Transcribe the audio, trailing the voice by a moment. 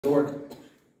Lord,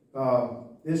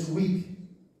 this week,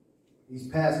 these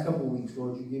past couple weeks,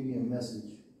 Lord, you gave me a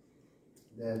message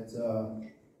that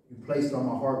you placed on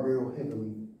my heart real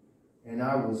heavily, and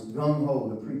I was gung-ho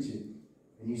to preach it.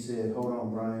 And you said, hold on,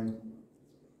 Brian,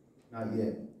 not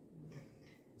yet.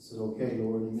 I said, okay,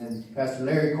 Lord. And then Pastor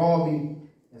Larry called me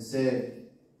and said,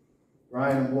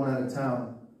 Brian, I'm going out of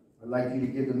town. I'd like you to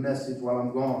give the message while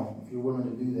I'm gone, if you're willing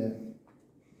to do that.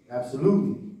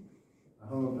 Absolutely. I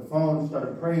hung up the phone and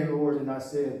started praying, Lord, and I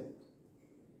said,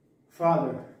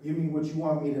 Father, give me what you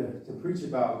want me to preach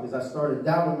about, because I started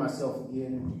doubting myself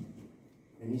again.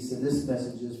 And he said, this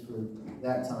message is for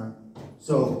that time.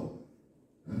 So,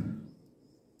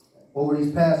 over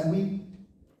these past week,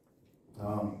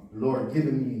 the Lord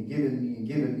given me and given me and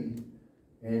given me.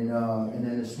 And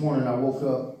then this morning I woke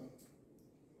up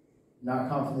not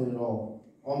confident at all,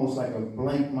 almost like a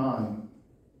blank mind.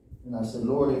 And I said,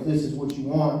 Lord, if this is what you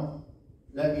want,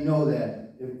 let me know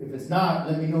that. If it's not,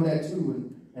 let me know that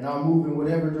too. And I'll move in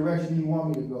whatever direction you want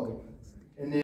me to go.